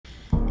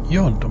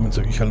Ja, und damit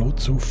sage ich Hallo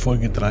zu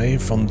Folge 3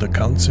 von The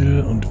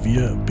Council und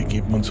wir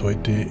begeben uns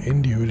heute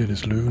in die Höhle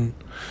des Löwen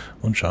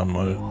und schauen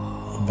mal,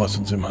 was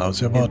uns im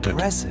Haus erwartet.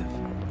 Impressive.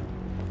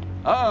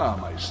 Ah,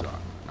 my son.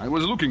 I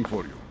was looking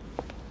for you.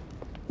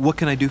 What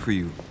can I do for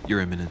you,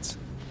 Your Eminence?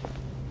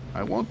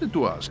 I wanted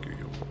to ask you.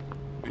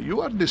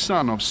 You are the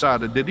son of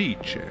Sarah de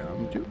Riche,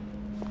 aren't you?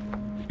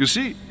 You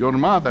see, your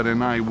mother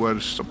and I were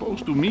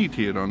supposed to meet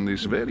here on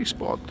this very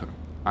spot.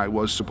 I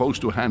was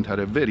supposed to hand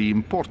her a very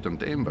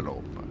important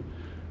envelope.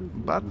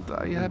 But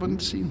I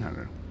haven't seen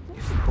her.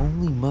 If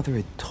only Mother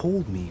had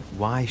told me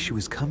why she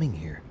was coming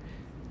here.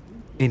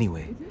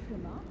 Anyway,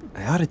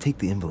 I ought to take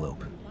the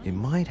envelope. It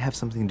might have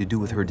something to do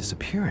with her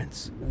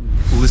disappearance.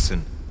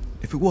 Listen,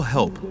 if it will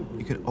help,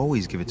 you can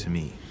always give it to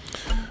me.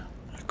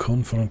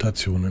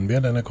 Konfrontationen.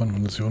 Während einer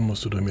Konfrontation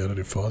musst du durch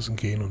mehrere Phasen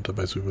gehen und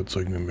dabei so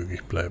überzeugend wie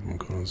möglich bleiben.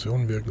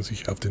 Konfrontationen wirken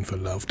sich auf den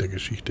Verlauf der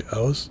Geschichte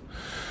aus.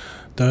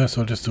 Daher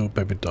solltest du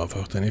bei Bedarf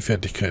auch deine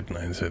Fertigkeiten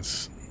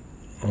einsetzen.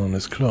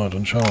 Alles klar,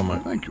 dann schauen wir mal.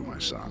 Thank you, my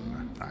son.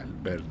 I'll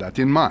bear that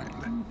in mind.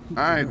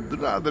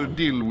 I'd rather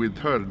deal with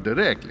her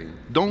directly.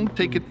 Don't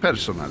take it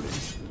personally.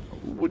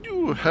 Would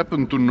you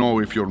happen to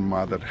know if your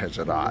mother has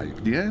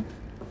arrived yet?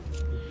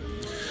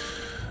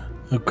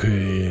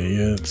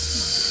 Okay,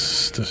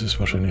 jetzt... Das ist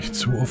wahrscheinlich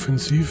zu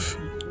offensiv.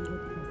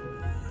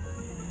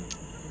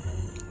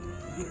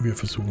 Wir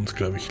versuchen es,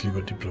 glaube ich,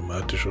 lieber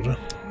diplomatisch, oder?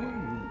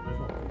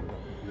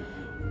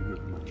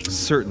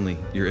 Certainly,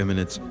 Your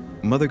Eminence.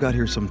 Mother got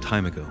here some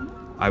time ago.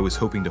 I was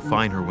hoping to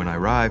find her when I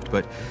arrived,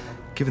 but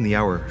given the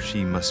hour,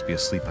 she must be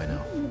asleep by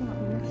now.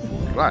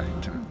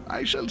 Right.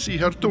 I shall see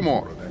her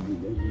tomorrow, then.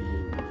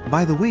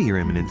 By the way, Your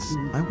Eminence,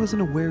 I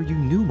wasn't aware you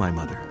knew my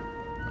mother.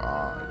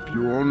 Ah, if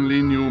you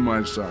only knew,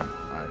 my son.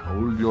 I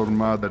hold your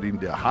mother in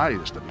the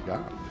highest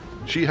regard.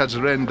 She has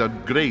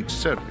rendered great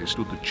service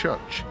to the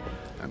church,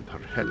 and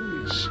her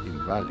help is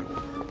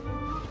invaluable.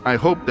 I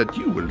hope that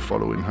you will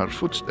follow in her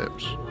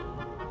footsteps.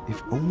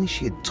 If only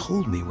she had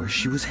told me where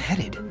she was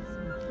headed.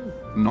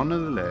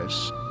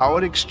 Nonetheless,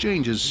 our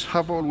exchanges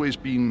have always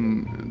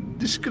been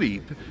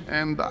discreet,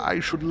 and I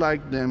should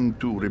like them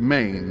to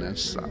remain as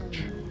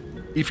such.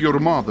 If your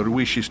mother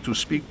wishes to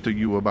speak to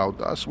you about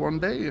us one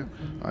day,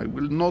 I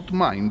will not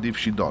mind if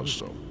she does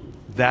so.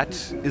 That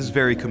is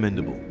very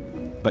commendable.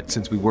 But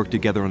since we work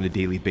together on a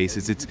daily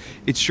basis,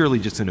 it's surely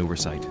just an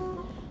oversight.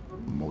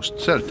 Most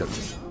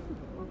certainly.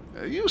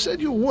 You said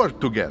you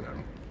work together.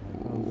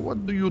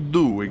 What do you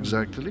do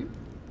exactly?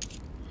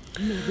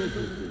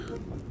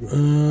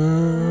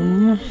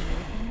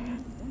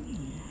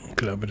 Ich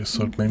glaube, das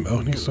sollte man ihm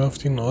auch nicht so auf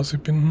die Nase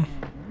binden.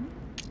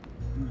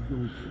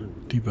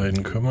 Die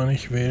beiden können wir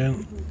nicht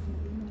wählen.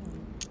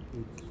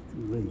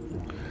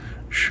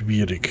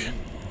 Schwierig.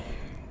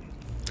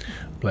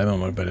 Bleiben wir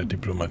mal bei der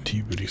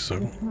Diplomatie, würde ich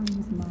sagen.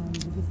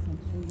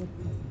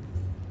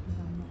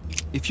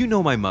 If you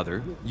know my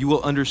mother, you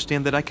will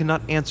understand that I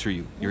cannot answer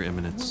you, Your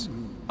Eminence.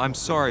 I'm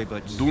sorry,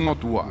 but... Do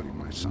not worry,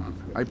 my son.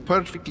 I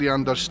perfectly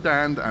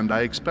understand, and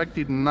I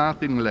expected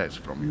nothing less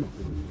from you.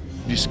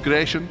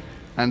 Discretion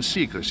and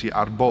secrecy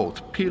are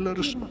both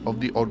pillars of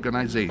the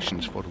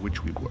organizations for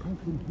which we work.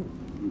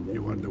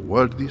 You are the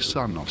worthy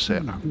son of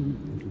Sarah.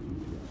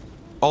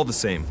 All the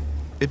same,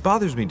 it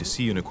bothers me to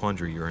see you in a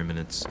quandary, Your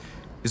Eminence.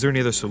 Is there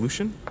any other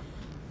solution?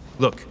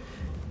 Look,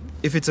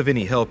 if it's of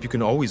any help, you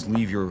can always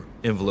leave your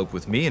envelope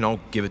with me, and I'll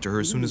give it to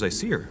her as soon as I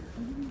see her.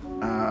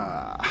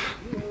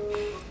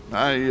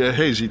 I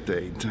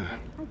hesitate.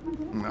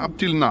 Up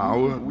till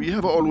now, we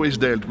have always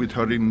dealt with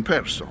her in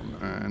person,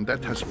 and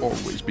that has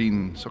always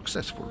been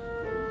successful.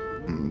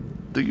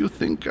 Do you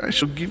think I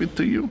should give it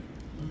to you?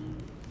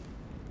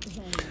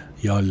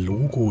 Ja,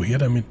 Logo, her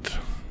damit.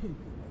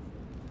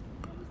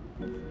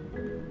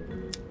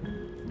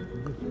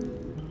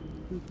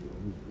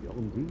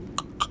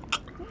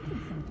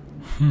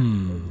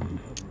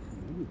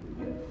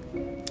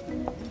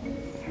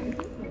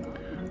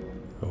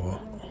 Ja.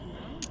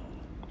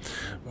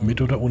 Mit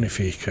oder ohne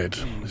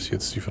Fähigkeit, ist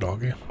jetzt die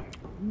Frage.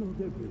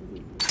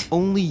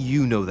 Only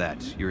you know that,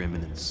 Your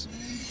Eminence.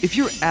 If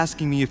you're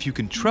asking me if you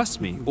can trust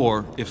me,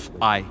 or if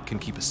I can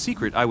keep a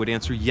secret, I would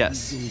answer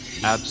yes,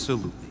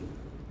 absolutely.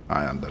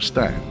 I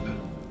understand.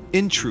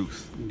 In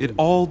truth, it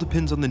all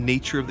depends on the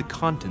nature of the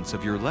contents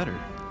of your letter.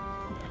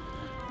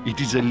 It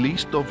is a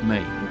list of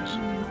names.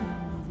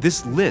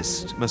 This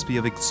list must be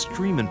of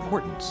extreme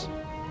importance.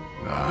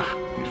 Ah,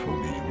 if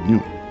only you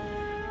knew.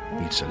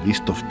 It's a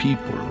list of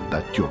people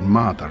that your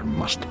mother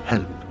must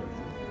help.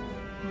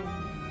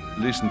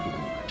 Listen to me,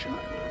 my child.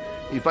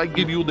 If I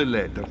give you the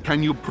letter,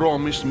 can you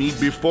promise me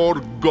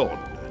before God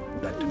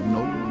that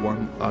no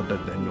one other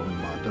than your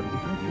mother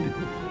will read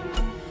it?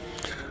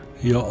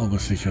 Ja, aber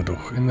sicher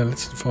doch. In der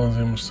letzten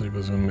Phase musst du die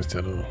Person mit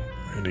der du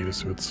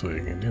redest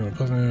überzeugen.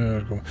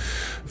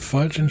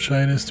 Falsch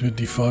entscheidest, wird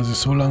die Phase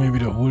so lange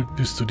wiederholt,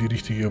 bis du die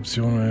richtige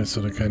Option wählst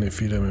oder keine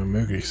Fehler mehr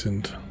möglich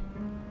sind.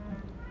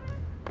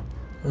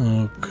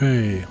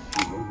 Okay.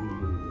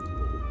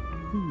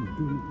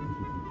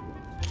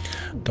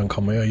 Dann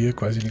kann man ja hier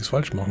quasi nichts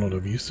falsch machen,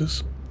 oder wie ist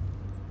es?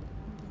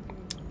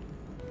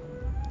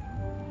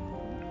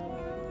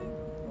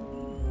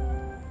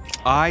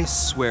 I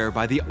swear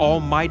by the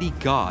Almighty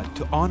God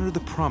to honor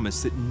the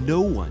promise that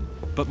no one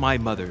but my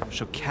mother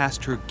shall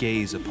cast her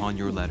gaze upon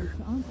your letter.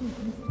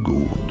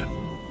 Good.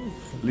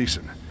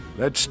 Listen,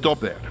 let's stop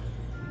there.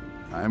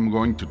 I'm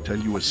going to tell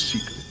you a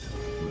secret,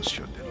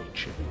 Monsieur de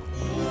Riche.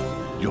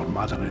 Your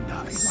mother and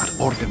I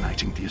are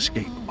organizing the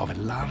escape of a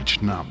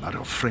large number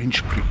of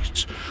French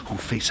priests who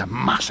face a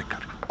massacre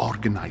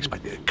organized by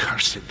the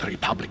accursed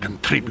Republican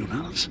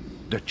tribunals.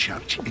 The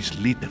church is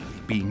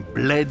literally being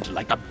bled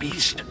like a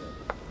beast.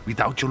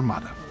 Without your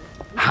mother,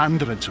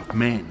 hundreds of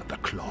men of the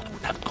cloth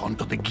would have gone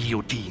to the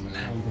guillotine.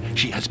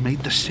 She has made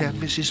the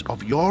services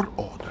of your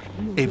order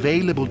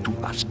available to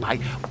us by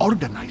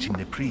organizing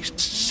the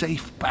priests'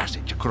 safe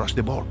passage across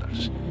the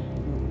borders.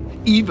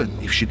 Even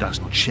if she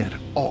does not share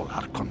all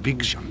our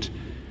convictions,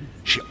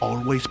 she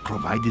always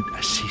provided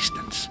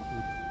assistance.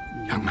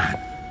 Young man,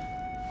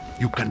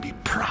 you can be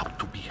proud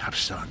to be her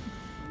son.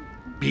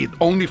 Be it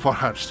only for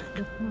her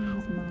sake.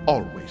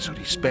 Always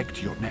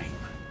respect your name.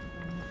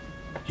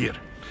 Here,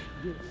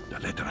 the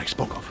letter I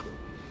spoke of.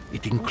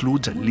 It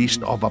includes a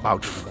list of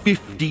about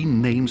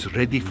 15 names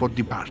ready for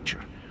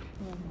departure.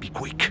 Be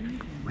quick.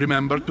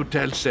 Remember to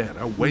tell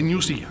Sarah when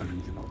you see her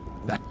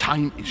that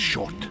time is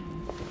short.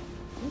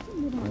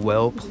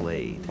 Well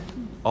played.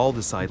 I'll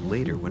decide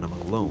later when I'm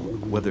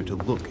alone whether to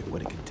look at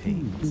what it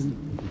contains.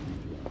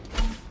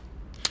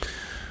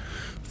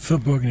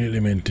 Verborgene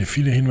Elemente.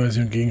 Viele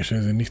Hinweise und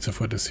Gegenstände sind nicht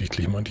sofort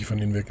ersichtlich. Manche von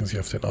ihnen wirken sich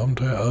auf dein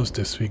Abenteuer aus,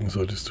 deswegen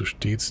solltest du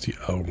stets die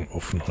Augen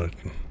offen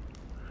halten.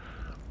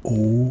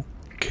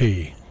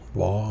 Okay.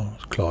 War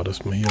klar,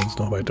 dass wir hier uns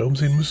noch weiter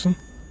umsehen müssen.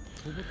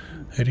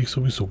 Hätte ich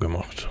sowieso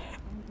gemacht.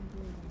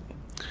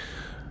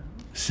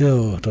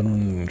 So,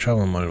 dann schauen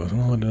wir mal, was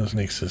machen wir denn als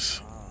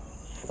nächstes?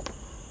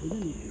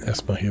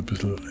 Erstmal hier ein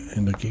bisschen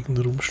in der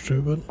Gegend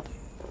rumstöbern.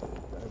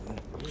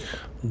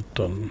 Und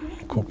dann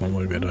gucken wir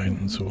mal, wer da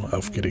hinten so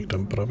aufgeregt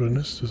am Brabbeln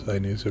ist. Das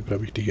eine ist ja,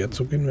 glaube ich, die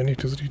Herzogin, wenn ich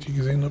das richtig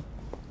gesehen habe.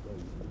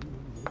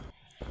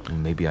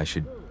 Maybe I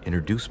should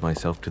introduce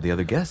myself to the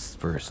other guests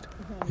first.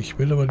 Ich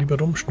will aber lieber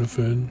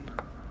rumschnüffeln.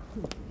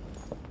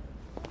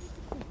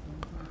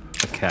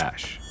 A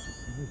cache.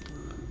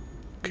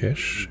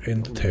 Cash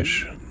in the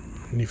Tash.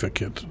 Nie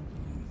verkehrt.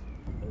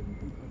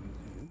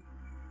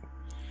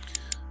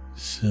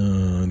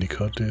 So, die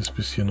Karte ist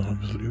bis hier noch ein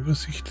bisschen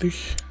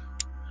übersichtlich.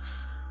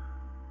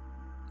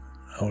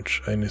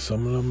 Autsch, eine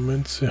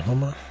Sammlermünze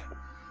haben wir.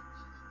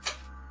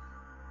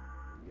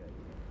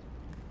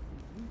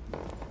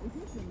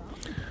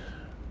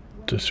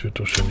 Das wird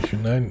wahrscheinlich...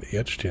 Nein,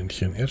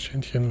 Erdsternchen.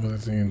 Erdsternchen,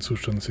 was den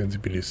Zustand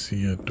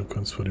sensibilisiert. Du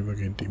kannst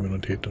vorübergehend die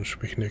Immunität und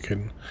Schwächen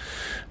erkennen,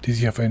 die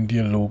sich auf einen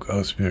Dialog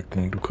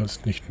auswirken. Du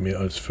kannst nicht mehr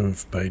als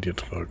 5 bei dir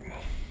tragen.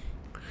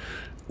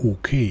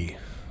 Okay.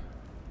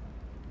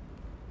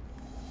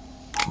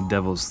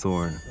 Devil's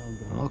Thorn.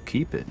 I'll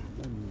keep it.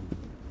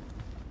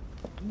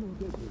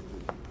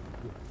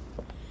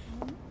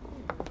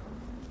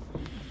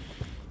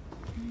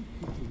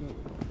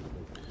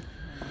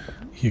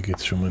 Hier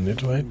geht's schon mal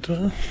nicht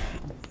weiter.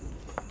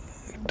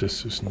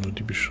 Das ist nur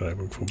die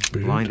Beschreibung vom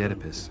Bild. Blind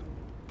Oedipus.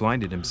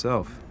 Blinded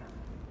himself.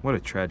 What a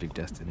tragic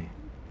destiny.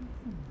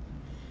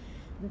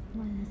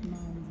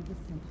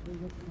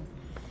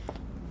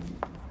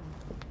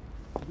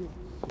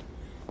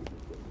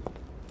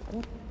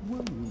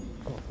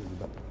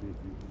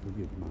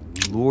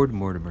 Lord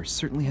Mortimer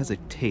certainly has a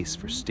taste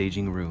for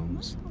staging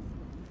rooms.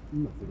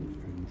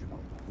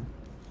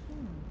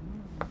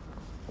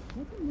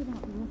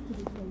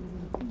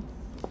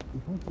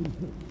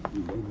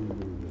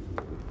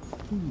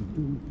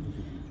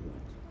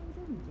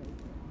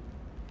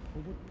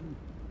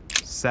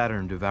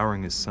 Saturn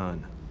devouring his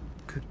son.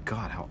 Good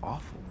God, how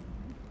awful.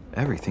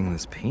 Everything in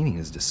this painting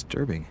is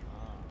disturbing.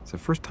 It's the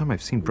first time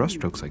I've seen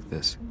brushstrokes like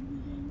this.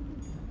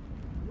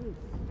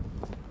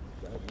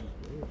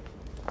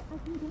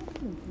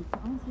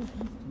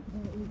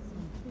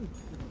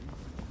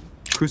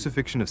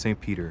 Crucifixion of St.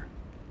 Peter.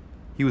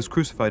 He was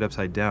crucified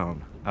upside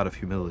down, out of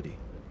humility.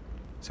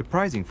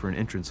 Surprising for an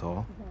entrance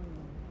hall.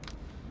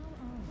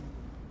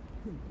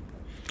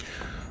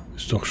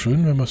 Ist doch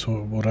schön, wenn man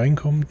so wo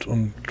reinkommt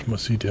und man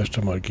sieht erst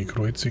einmal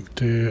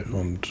Gekreuzigte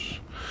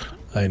und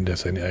einen, der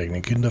seine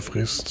eigenen Kinder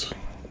frisst.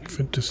 Ich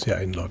finde das sehr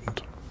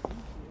einladend.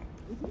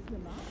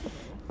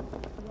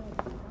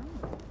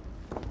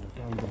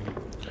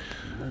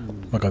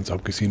 Mal ganz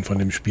abgesehen von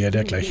dem Speer,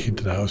 der gleich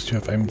hinter der Haustür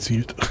auf einem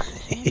zielt.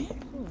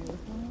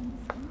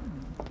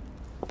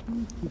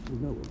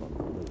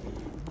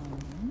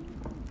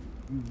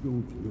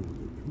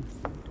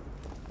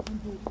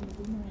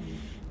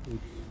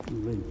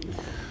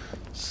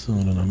 So,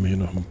 dann haben wir hier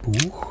noch ein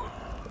Buch.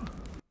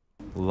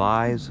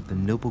 Lives of the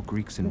Noble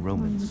Greeks and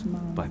Romans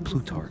by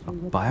Plutarch, a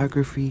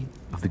biography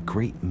of the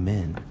great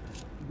men.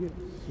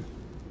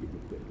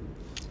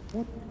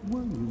 What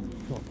were you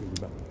talking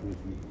about, if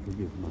you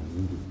forgive my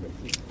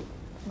indiscretion?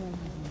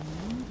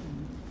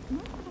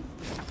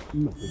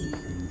 Nothing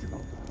strange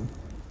about that.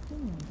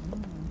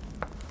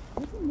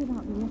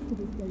 Without the rest of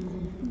his days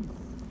in peace.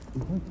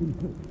 If I can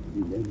help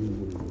in any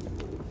way,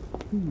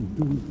 please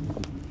do visit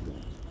me.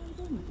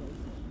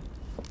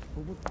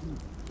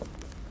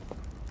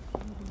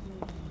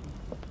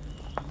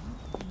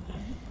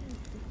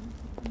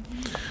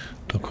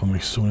 Da komme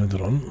ich so nicht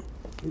ran.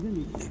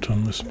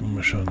 Dann müssen wir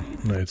mal schauen.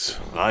 Na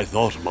jetzt I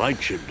thought my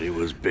chimney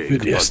was big,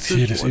 wird erst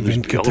hier das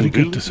Event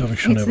getriggert, das habe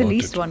ich schon It's the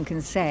least erwartet. one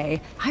can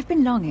say. I've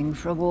been longing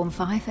for a warm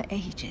fire for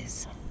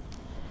ages.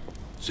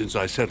 Since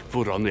I set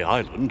foot on the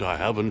island, I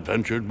haven't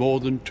ventured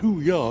more than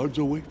 2 yards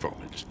away from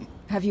it.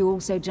 Have you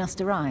also just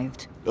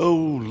arrived?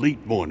 Oh,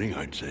 late morning,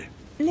 I'd say.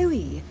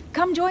 Louis,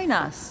 come join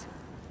us.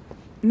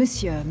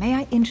 Monsieur, may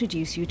I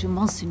introduce you to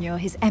Monseigneur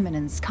His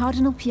Eminence,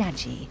 Cardinal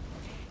Piaggi.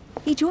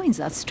 He joins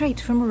us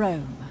straight from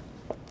Rome.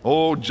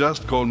 Oh,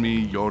 just call me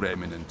Your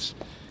Eminence.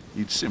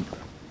 It's simpler.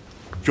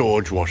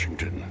 George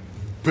Washington,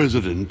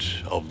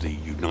 President of the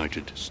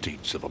United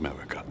States of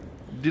America.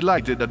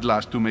 Delighted at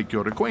last to make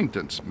your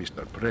acquaintance,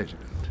 Mr. President.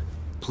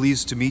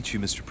 Pleased to meet you,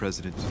 Mr.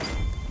 President.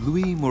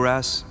 Louis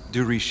Moras de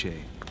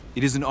Richet.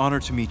 It is an honor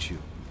to meet you.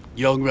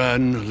 Young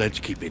man, let's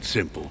keep it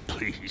simple,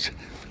 please.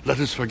 Let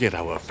us forget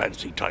our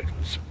fancy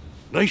titles.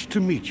 Nice to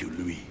meet you,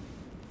 Louis.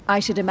 I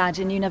should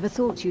imagine you never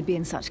thought you'd be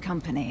in such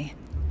company.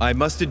 I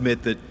must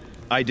admit that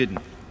I didn't.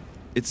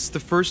 It's the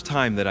first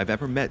time that I've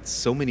ever met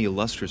so many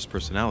illustrious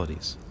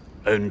personalities.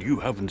 And you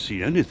haven't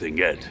seen anything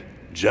yet.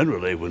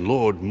 Generally, when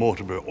Lord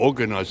Mortimer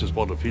organizes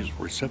one of his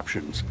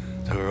receptions,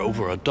 there are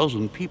over a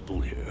dozen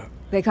people here.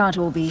 They can't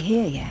all be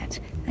here yet,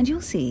 and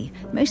you'll see,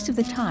 most of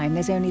the time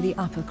there's only the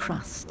upper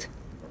crust.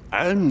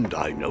 And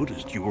I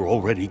noticed you were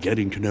already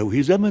getting to know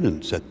His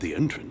Eminence at the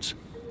entrance.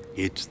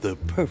 It's the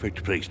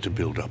perfect place to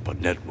build up a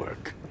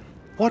network.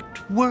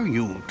 What were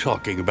you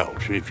talking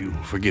about, if you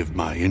forgive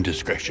my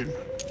indiscretion?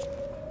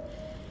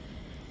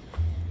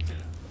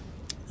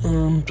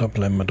 Da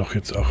bleiben wir doch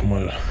jetzt auch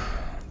mal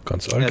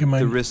ganz At the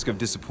allgemein. risk of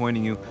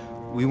disappointing you,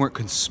 we weren't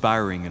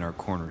conspiring in our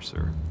corner,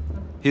 sir.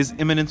 His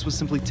Eminence was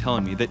simply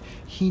telling me that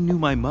he knew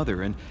my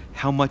mother and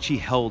how much he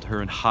held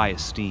her in high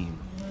esteem.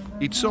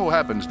 It so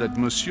happens that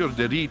Monsieur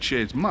de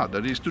Richets'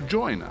 mother is to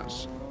join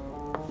us.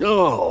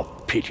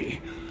 Oh,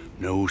 pity.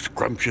 No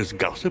scrumptious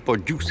gossip or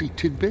juicy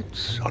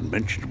tidbits,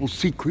 unmentionable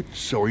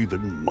secrets, or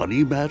even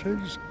money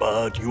matters.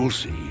 But you'll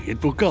see,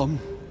 it will come.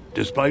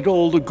 Despite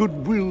all the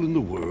goodwill in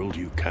the world,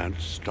 you can't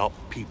stop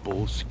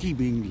people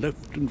scheming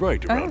left and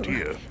right around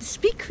here.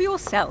 Speak for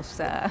yourself,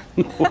 sir.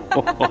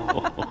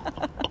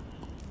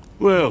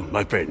 Well,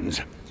 my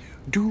friends,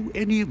 do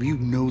any of you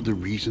know the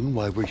reason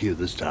why we're here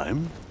this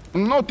time?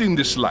 Not in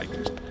the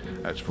slightest.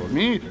 As for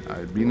me,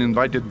 I've been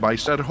invited by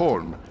Sir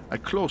Holm, a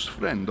close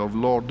friend of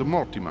Lord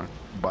Mortimer,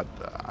 but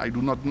I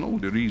do not know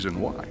the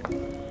reason why.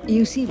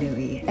 You see,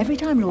 Louis, every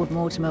time Lord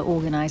Mortimer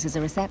organizes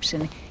a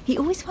reception, he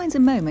always finds a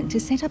moment to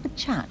set up a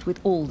chat with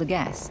all the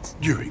guests.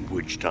 During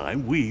which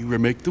time we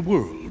remake the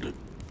world.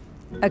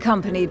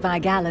 Accompanied by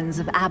gallons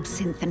of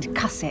absinthe and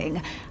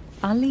cussing.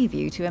 I'll leave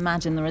you to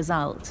imagine the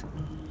result.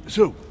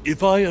 So,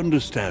 if I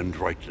understand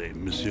rightly,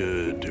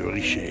 Monsieur de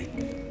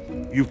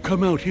Richet, you've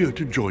come out here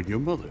to join your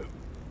mother.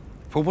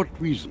 For what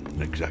reason,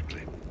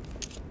 exactly?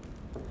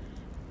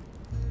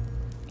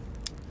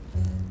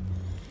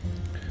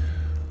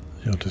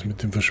 Ja, das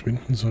mit dem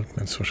Verschwinden sollten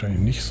wir jetzt wahrscheinlich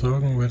nicht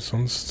sagen, weil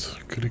sonst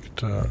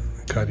kriegt der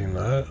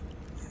Kardinal...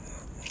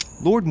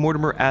 Lord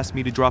Mortimer asked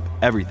me to drop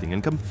everything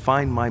and come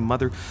find my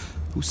mother,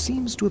 who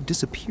seems to have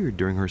disappeared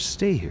during her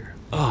stay here.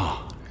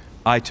 Ah,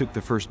 I took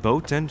the first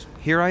boat, and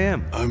here I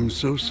am. I'm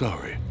so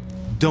sorry.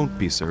 Don't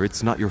be, sir.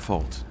 It's not your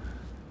fault.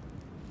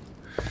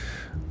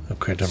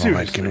 Okay, der war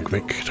weit genug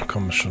weg, da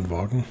kann man es schon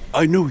wagen.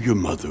 I know your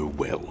mother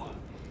well.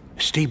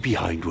 Stay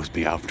behind with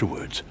me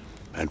afterwards,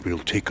 and we'll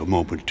take a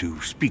moment to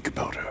speak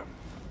about her.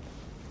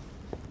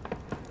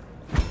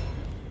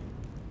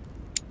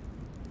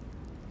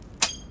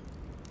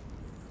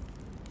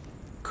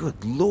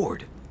 Good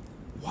Lord.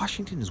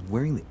 Washington is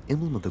wearing the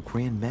emblem of the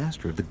Grand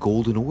Master of the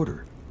Golden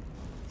Order.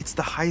 It's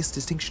the highest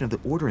distinction of the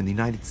order in the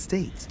United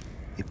States.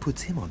 It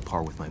puts him on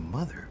par with my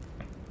mother.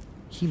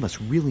 He must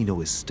really know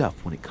his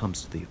stuff when it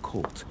comes to the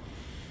occult.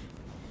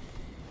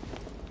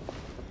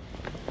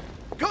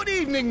 Good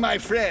evening, my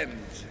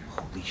friends.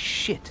 Holy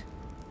shit.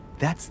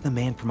 That's the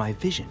man for my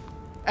vision.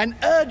 An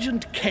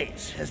urgent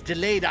case has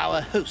delayed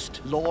our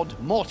host, Lord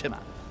Mortimer.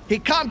 He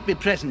can't be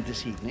present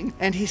this evening,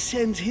 and he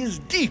sends his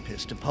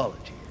deepest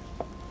apologies.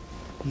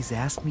 He's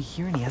asked me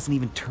here and he hasn't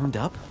even turned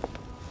up?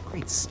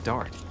 Great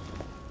start.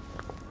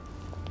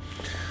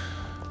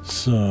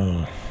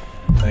 So,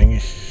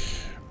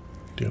 eigentlich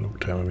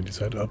Dialogtimer, wenn die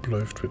Zeit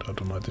abläuft, wird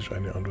automatisch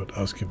eine Antwort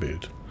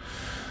ausgewählt.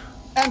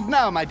 And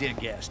now, my dear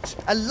guests,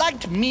 a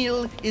light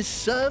meal is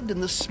served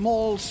in the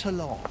small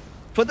salon.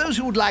 For those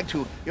who would like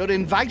to, you're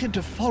invited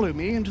to follow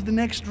me into the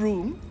next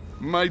room.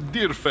 My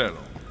dear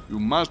fellow, you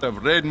must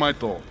have read my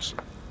thoughts.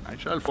 I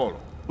shall follow.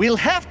 We'll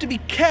have to be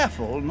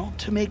careful not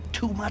to make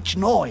too much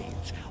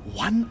noise.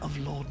 One of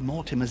Lord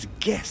Mortimer's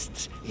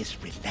guests is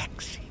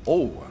relaxing.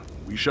 Oh,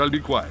 we shall be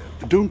quiet.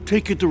 Don't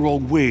take it the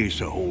wrong way,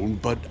 Sir Holm,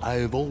 but I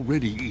have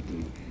already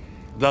eaten.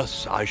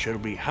 Thus, I shall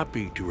be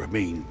happy to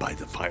remain by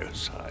the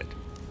fireside.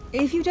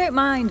 If you don't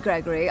mind,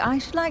 Gregory, I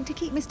should like to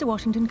keep Mr.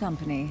 Washington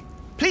company.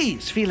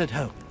 Please feel at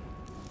home.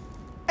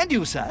 And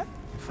you, sir?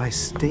 If I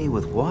stay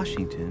with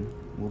Washington,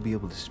 we'll be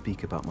able to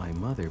speak about my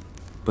mother.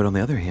 But on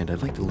the other hand,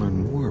 I'd like to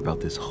learn more about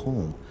this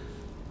Holm.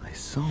 I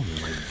saw him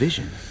in my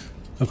vision.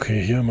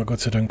 Okay, hier haben wir Gott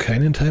sei Dank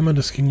keinen Timer.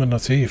 Das ging mir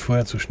tatsächlich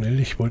vorher zu schnell.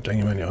 Ich wollte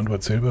eigentlich meine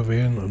Antwort selber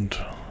wählen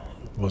und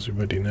was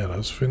über den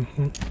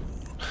herausfinden.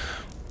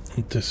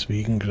 Und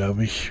deswegen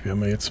glaube ich,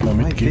 werden wir jetzt mal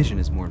mitgehen. My vision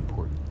is more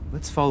important.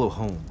 Let's follow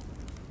Holm.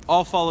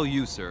 I'll follow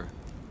you, sir.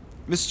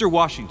 Mr.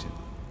 Washington,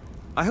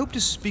 I hope to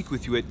speak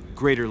with you at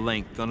greater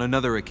length on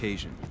another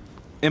occasion.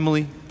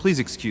 Emily, please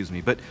excuse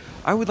me, but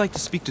I would like to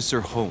speak to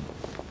Sir Holm.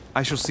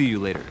 I shall see you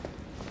later.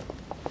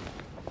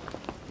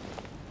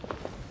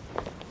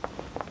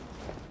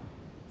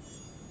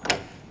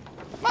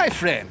 My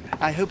friend,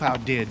 I hope our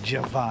dear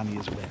Giovanni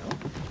is well.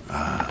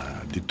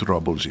 The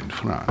troubles in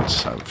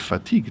France have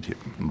fatigued him,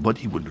 but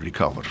he will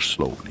recover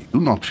slowly. Do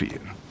not fear.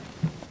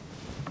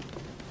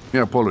 He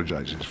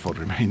apologizes for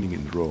remaining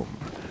in Rome.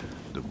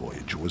 The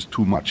voyage was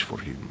too much for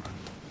him.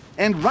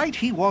 And right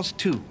he was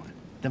too.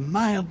 The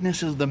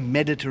mildness of the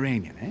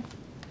Mediterranean, eh?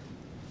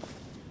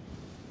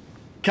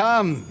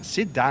 Come,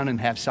 sit down and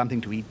have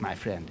something to eat, my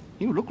friend.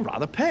 You look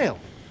rather pale.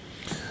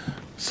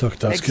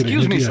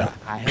 Excuse me, sir.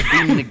 I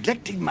have been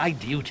neglecting my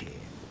duty.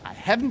 I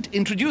haven't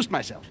introduced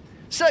myself.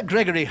 Sir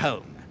Gregory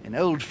Holm, an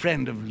old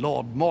friend of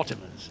Lord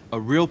Mortimer's. A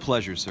real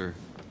pleasure, sir.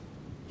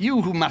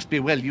 You who must be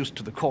well used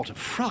to the court of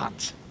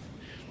France.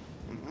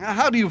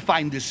 How do you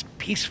find this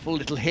peaceful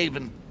little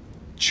haven?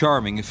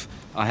 Charming, if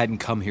I hadn't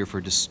come here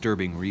for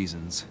disturbing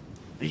reasons.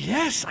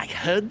 Yes, I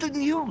heard the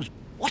news.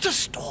 What a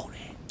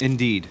story.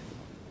 Indeed.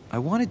 I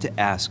wanted to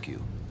ask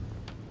you.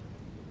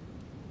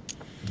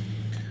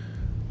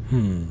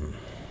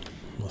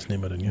 Was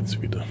nehmen wir denn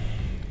jetzt wieder?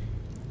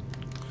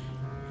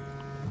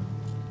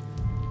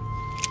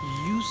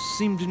 You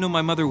seem to know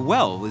my mother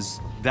well. Is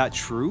that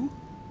true?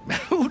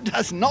 Who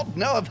does not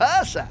know of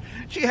her, sir?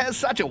 She has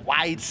such a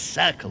wide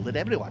circle that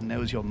everyone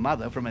knows your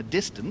mother from a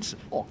distance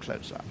or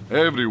close up.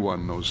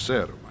 Everyone knows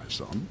Sarah, my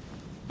son.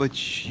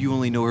 But you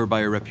only know her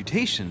by her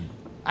reputation.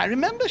 I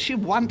remember she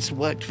once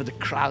worked for the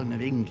Crown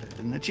of England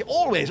and that she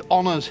always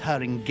honors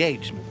her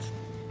engagements.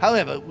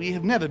 However, we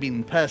have never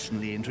been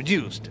personally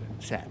introduced,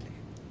 sadly.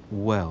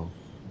 Well,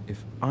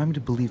 if I'm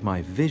to believe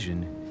my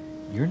vision,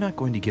 you're not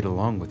going to get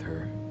along with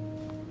her.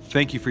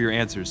 Thank you for your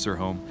answers, Sir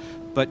Holm.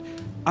 But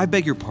I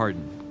beg your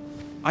pardon.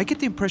 I get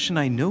the impression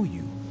I know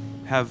you.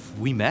 Have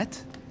we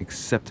met?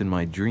 Except in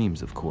my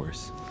dreams, of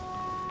course.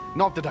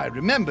 Not that I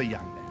remember,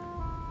 young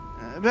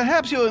man.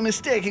 Perhaps you're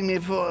mistaking me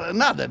for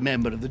another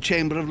member of the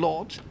Chamber of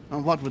Lords.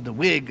 And what with the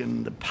wig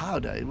and the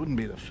powder, it wouldn't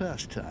be the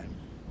first time.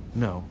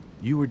 No,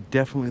 you were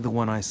definitely the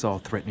one I saw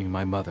threatening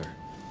my mother.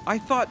 I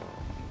thought...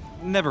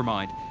 Never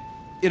mind.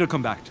 It'll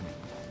come back to me.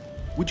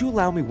 Would you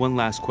allow me one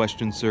last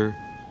question, sir?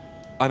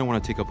 I don't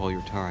want to take up all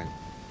your time.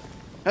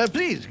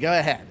 Please, go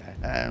ahead.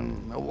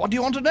 What do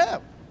you want to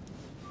know?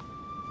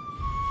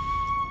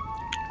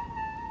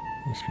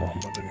 Was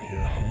machen wir denn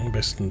hier? Am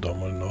besten da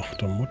mal nach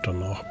der Mutter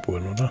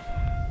nachbohren, oder?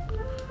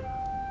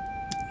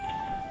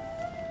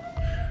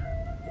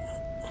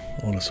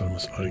 Oder sollen wir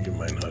es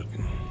allgemein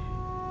halten?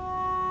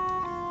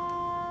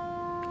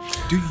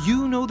 Do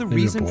you know the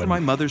reason for my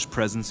mother's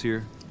presence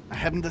here? I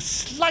haven't the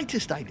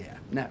slightest idea,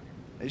 no.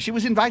 She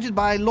was invited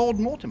by Lord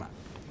Mortimer.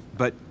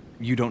 But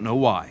you don't know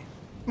why?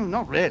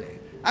 Not really.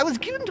 I was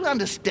given to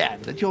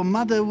understand that your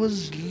mother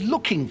was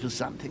looking for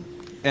something.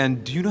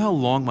 And do you know how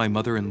long my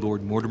mother and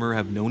Lord Mortimer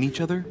have known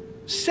each other?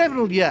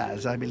 Several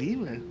years, I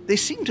believe. They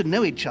seemed to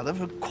know each other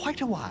for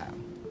quite a while.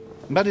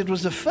 But it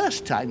was the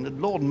first time that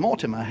Lord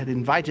Mortimer had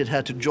invited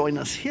her to join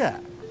us here.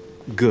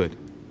 Good.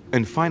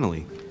 And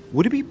finally,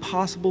 would it be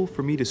possible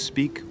for me to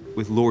speak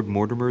with Lord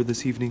Mortimer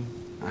this evening?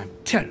 I'm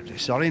terribly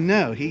sorry,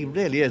 no. He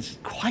really is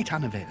quite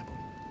unavailable.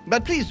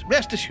 But please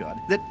rest assured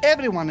that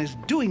everyone is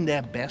doing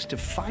their best to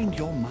find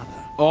your mother.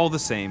 All the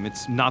same,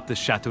 it's not the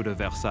Chateau de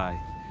Versailles.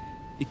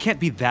 It can't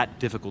be that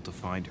difficult to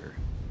find her.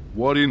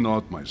 Worry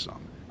not, my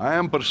son. I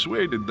am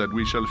persuaded that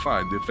we shall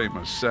find the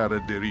famous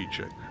Sarah de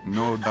Riche.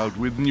 No doubt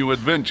with new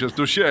adventures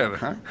to share,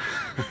 huh?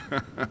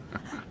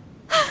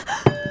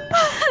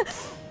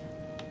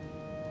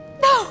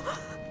 No!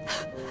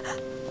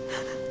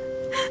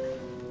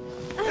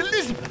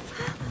 Elizabeth!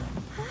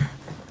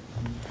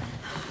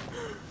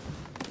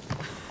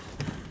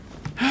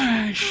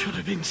 I should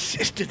have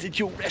insisted that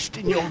you rest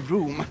in your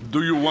room.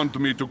 Do you want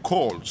me to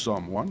call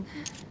someone?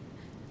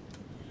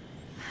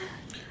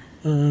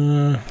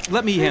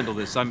 Let me handle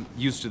this. I'm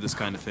used to this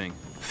kind of thing.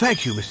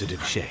 Thank you, Mr.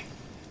 Dichet.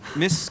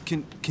 Miss,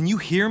 can you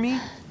hear me?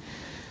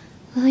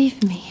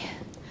 Leave me.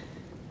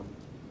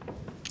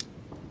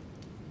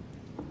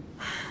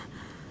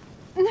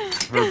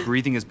 Her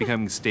breathing is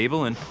becoming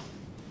stable and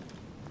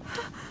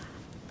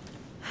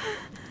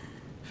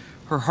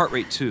her heart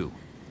rate too.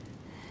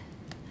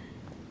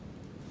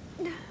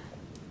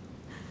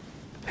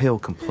 Pale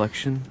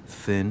complexion,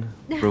 thin,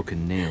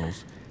 broken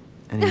nails,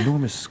 an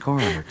enormous scar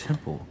on her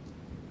temple,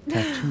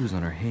 tattoos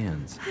on her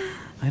hands.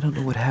 I don't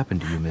know what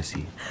happened to you,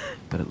 Missy,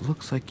 but it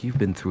looks like you've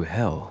been through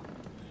hell.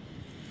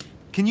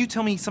 Can you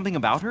tell me something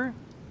about her?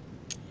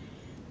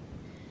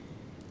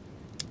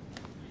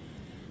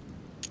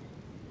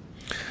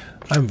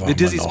 The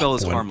dizzy spell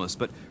is harmless,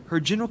 but her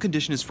general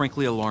condition is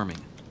frankly alarming.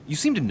 You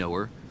seem to know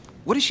her.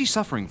 What is she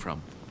suffering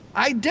from?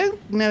 I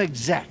don't know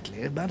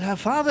exactly, but her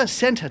father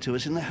sent her to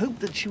us in the hope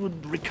that she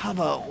would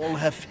recover all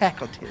her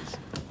faculties.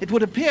 It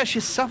would appear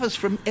she suffers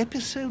from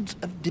episodes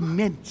of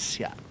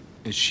dementia.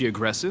 Is she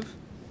aggressive?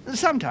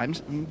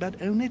 Sometimes,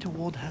 but only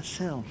toward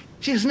herself.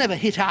 She has never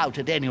hit out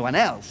at anyone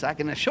else, I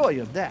can assure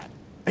you of that.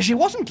 She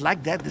wasn't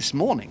like that this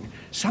morning.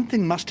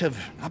 Something must have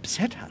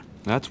upset her.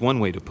 That's one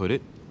way to put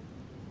it.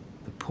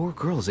 The poor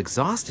girl is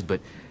exhausted,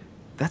 but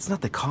that's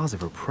not the cause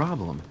of her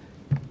problem.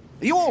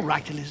 Are you all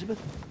right, Elizabeth?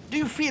 Do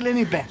you feel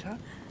any better?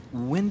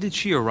 When did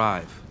she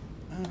arrive?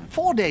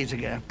 4 days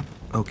ago.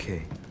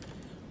 Okay.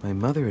 My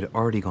mother had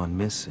already gone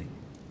missing.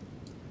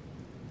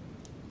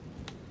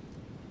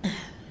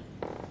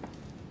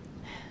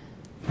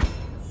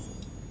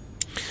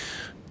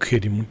 Okay,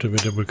 die Mutter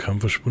wird ja wohl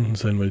kaum verschwunden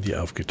sein, weil die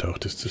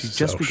aufgetaucht ist. Das She ist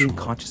just auch regained schon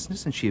mal.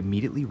 consciousness and she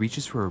immediately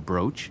reaches for her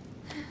brooch.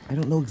 I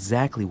don't know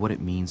exactly what it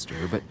means to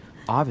her, but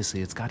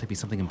obviously it's got to be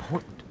something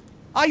important.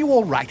 Are you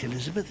all right,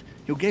 Elizabeth?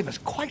 You gave us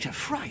quite a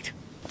fright.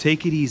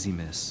 Take it easy,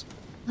 miss.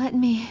 Let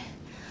me...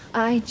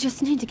 I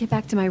just need to get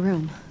back to my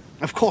room.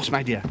 Of course,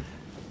 my dear.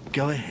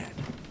 Go ahead.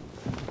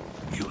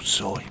 You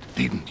saw it,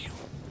 didn't you?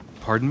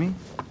 Pardon me?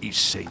 I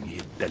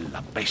segni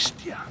della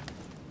bestia.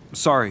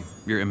 Sorry,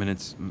 Your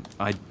Eminence.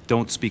 I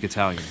don't speak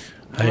Italian.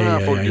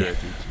 Forget it.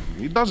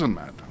 It doesn't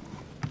matter.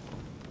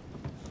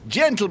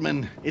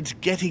 Gentlemen, it's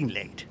getting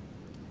late.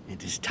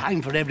 It is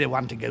time for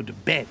everyone to go to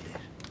bed.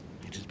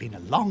 It has been a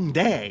long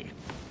day.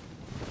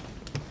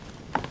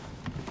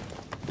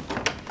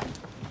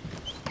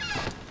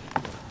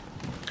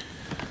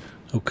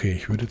 Okay,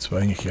 ich würde zwar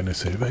eigentlich gerne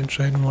selber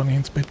entscheiden, wann ich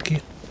ins Bett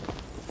gehe.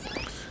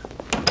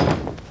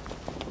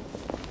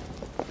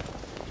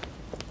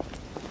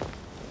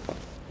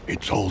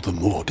 It's all the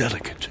more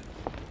delicate.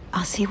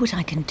 I'll see what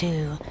I can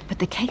do, but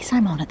the case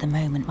I'm on at the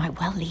moment might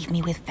well leave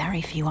me with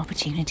very few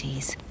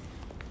opportunities.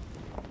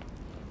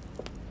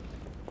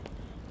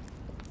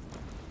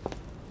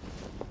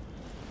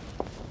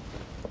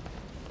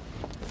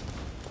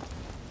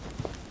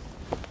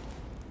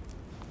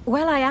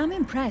 Well, I am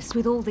impressed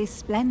with all this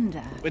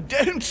splendor. But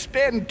don't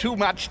spend too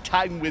much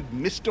time with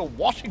Mr.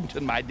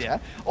 Washington, my dear,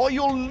 or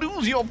you'll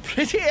lose your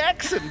pretty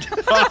accent.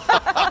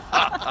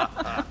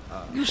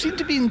 You seem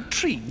to be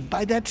intrigued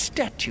by that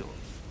statue.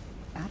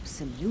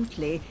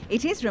 Absolutely.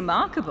 It is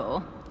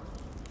remarkable.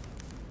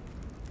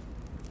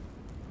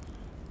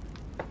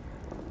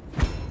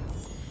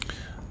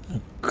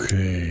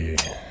 Okay.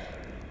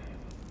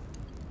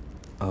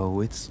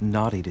 Oh, it's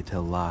naughty to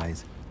tell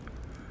lies.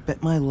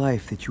 Bet my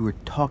life that you were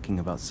talking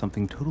about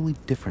something totally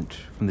different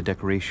from the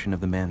decoration of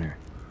the manor.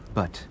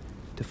 But,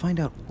 to find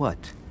out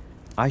what,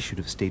 I should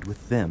have stayed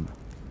with them.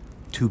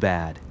 Too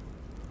bad.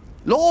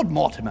 Lord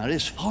Mortimer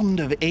is fond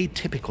of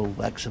atypical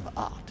works of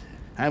art.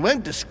 I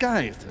won't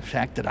disguise the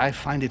fact that I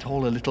find it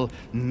all a little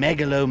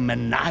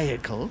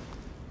megalomaniacal.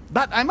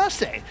 But I must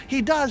say,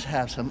 he does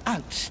have some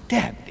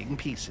outstanding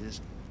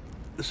pieces.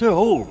 Sir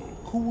Holm,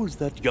 who was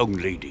that young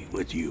lady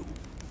with you?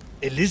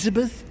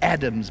 Elizabeth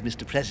Adams,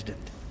 Mr.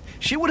 President.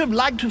 She would have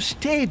liked to have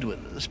stayed with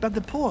us, but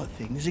the poor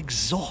thing is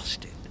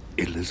exhausted.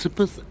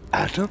 Elizabeth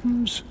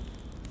Adams?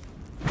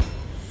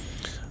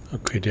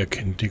 Okay, der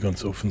kennt die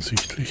ganz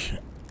offensichtlich.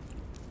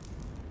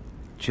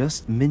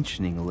 Just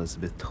mentioning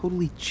Elizabeth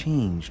totally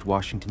changed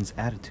Washington's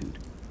attitude.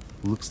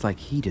 Looks like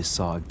he just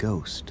saw a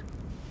ghost.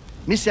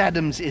 Miss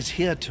Adams is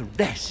here to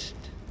rest.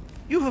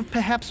 You have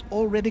perhaps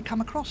already come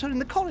across her in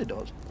the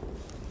corridors.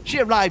 She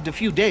arrived a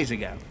few days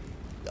ago.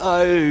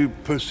 I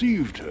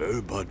perceived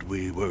her, but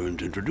we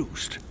weren't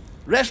introduced.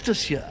 Rest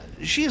assured,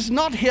 she is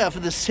not here for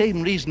the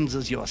same reasons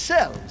as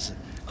yourselves.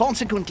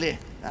 Consequently,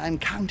 I'm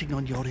counting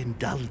on your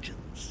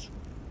indulgence.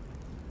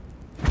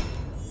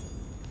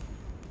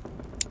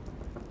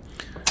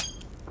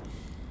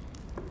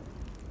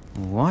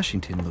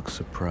 Washington looks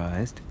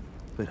surprised,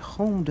 but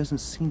Holm doesn't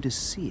seem to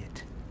see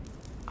it.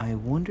 I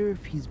wonder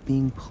if he's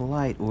being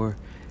polite or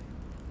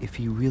if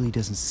he really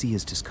doesn't see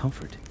his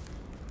discomfort.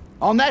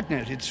 On that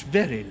note, it's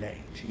very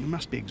late. You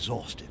must be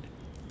exhausted.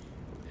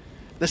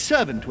 The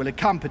servant will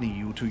accompany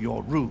you to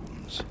your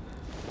rooms.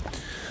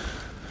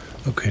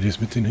 Okay,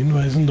 das mit den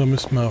Hinweisen, da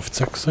müssen wir auf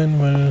Zack sein,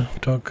 weil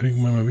da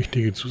kriegen wir mal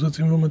wichtige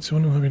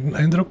Zusatzinformationen, habe ich den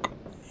Eindruck,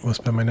 was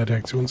bei meiner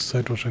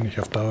Reaktionszeit wahrscheinlich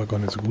auf Dauer gar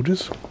nicht so gut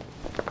ist.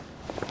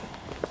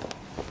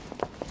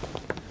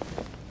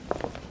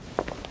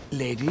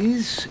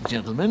 Ladies,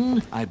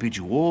 gentlemen, I bid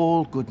you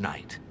all good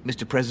night.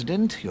 Mr.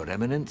 President, Your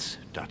Eminence,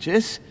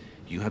 Duchess,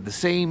 you have the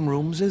same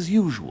rooms as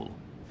usual.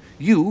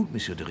 You,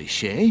 Monsieur de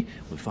Richet,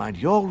 will find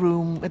your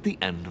room at the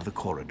end of the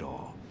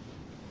corridor.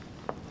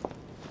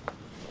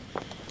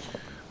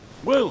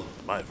 Well,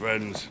 my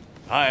friends,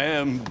 I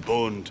am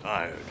bone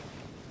tired.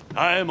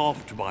 I am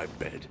off to my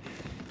bed.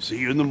 See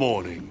you in the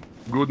morning.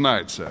 Good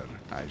night, sir.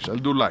 I shall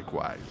do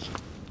likewise.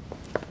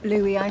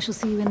 Louis, I shall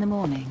see you in the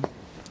morning.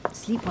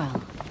 Sleep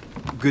well.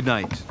 Good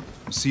night.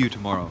 See you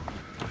tomorrow.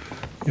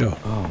 Ja.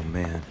 Oh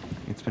man,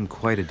 it's been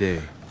quite a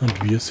day.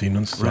 Und wir sehen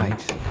uns dann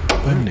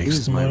beim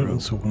nächsten Mal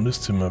und suchen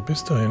das Zimmer.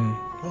 Bis dahin.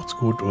 Macht's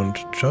gut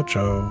und ciao,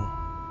 ciao.